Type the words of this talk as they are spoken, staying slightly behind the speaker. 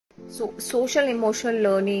So social emotional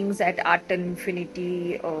learnings at Art Til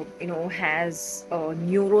Infinity, has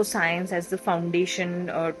neuroscience as the foundation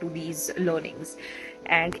to these learnings.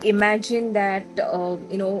 And imagine that,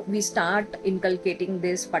 we start inculcating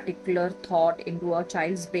this particular thought into a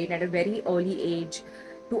child's brain at a very early age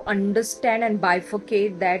to understand and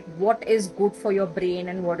bifurcate that what is good for your brain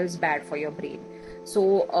and what is bad for your brain.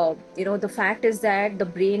 So, the fact is that the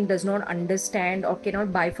brain does not understand or cannot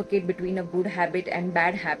bifurcate between a good habit and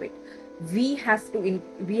bad habit. We have to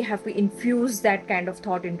infuse that kind of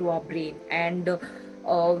thought into our brain, and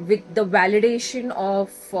with the validation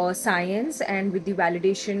of science and with the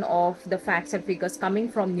validation of the facts and figures coming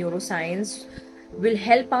from neuroscience, will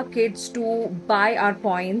help our kids to buy our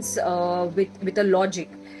points with a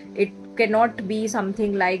logic. It cannot be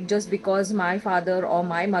something like, just because my father or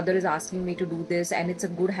my mother is asking me to do this and it's a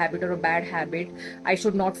good habit or a bad habit, I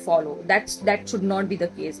should not follow. That should not be the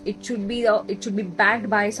case. It should be backed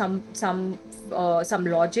by some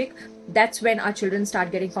logic. That's when our children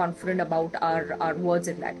start getting confident about our words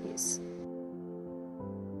in that case.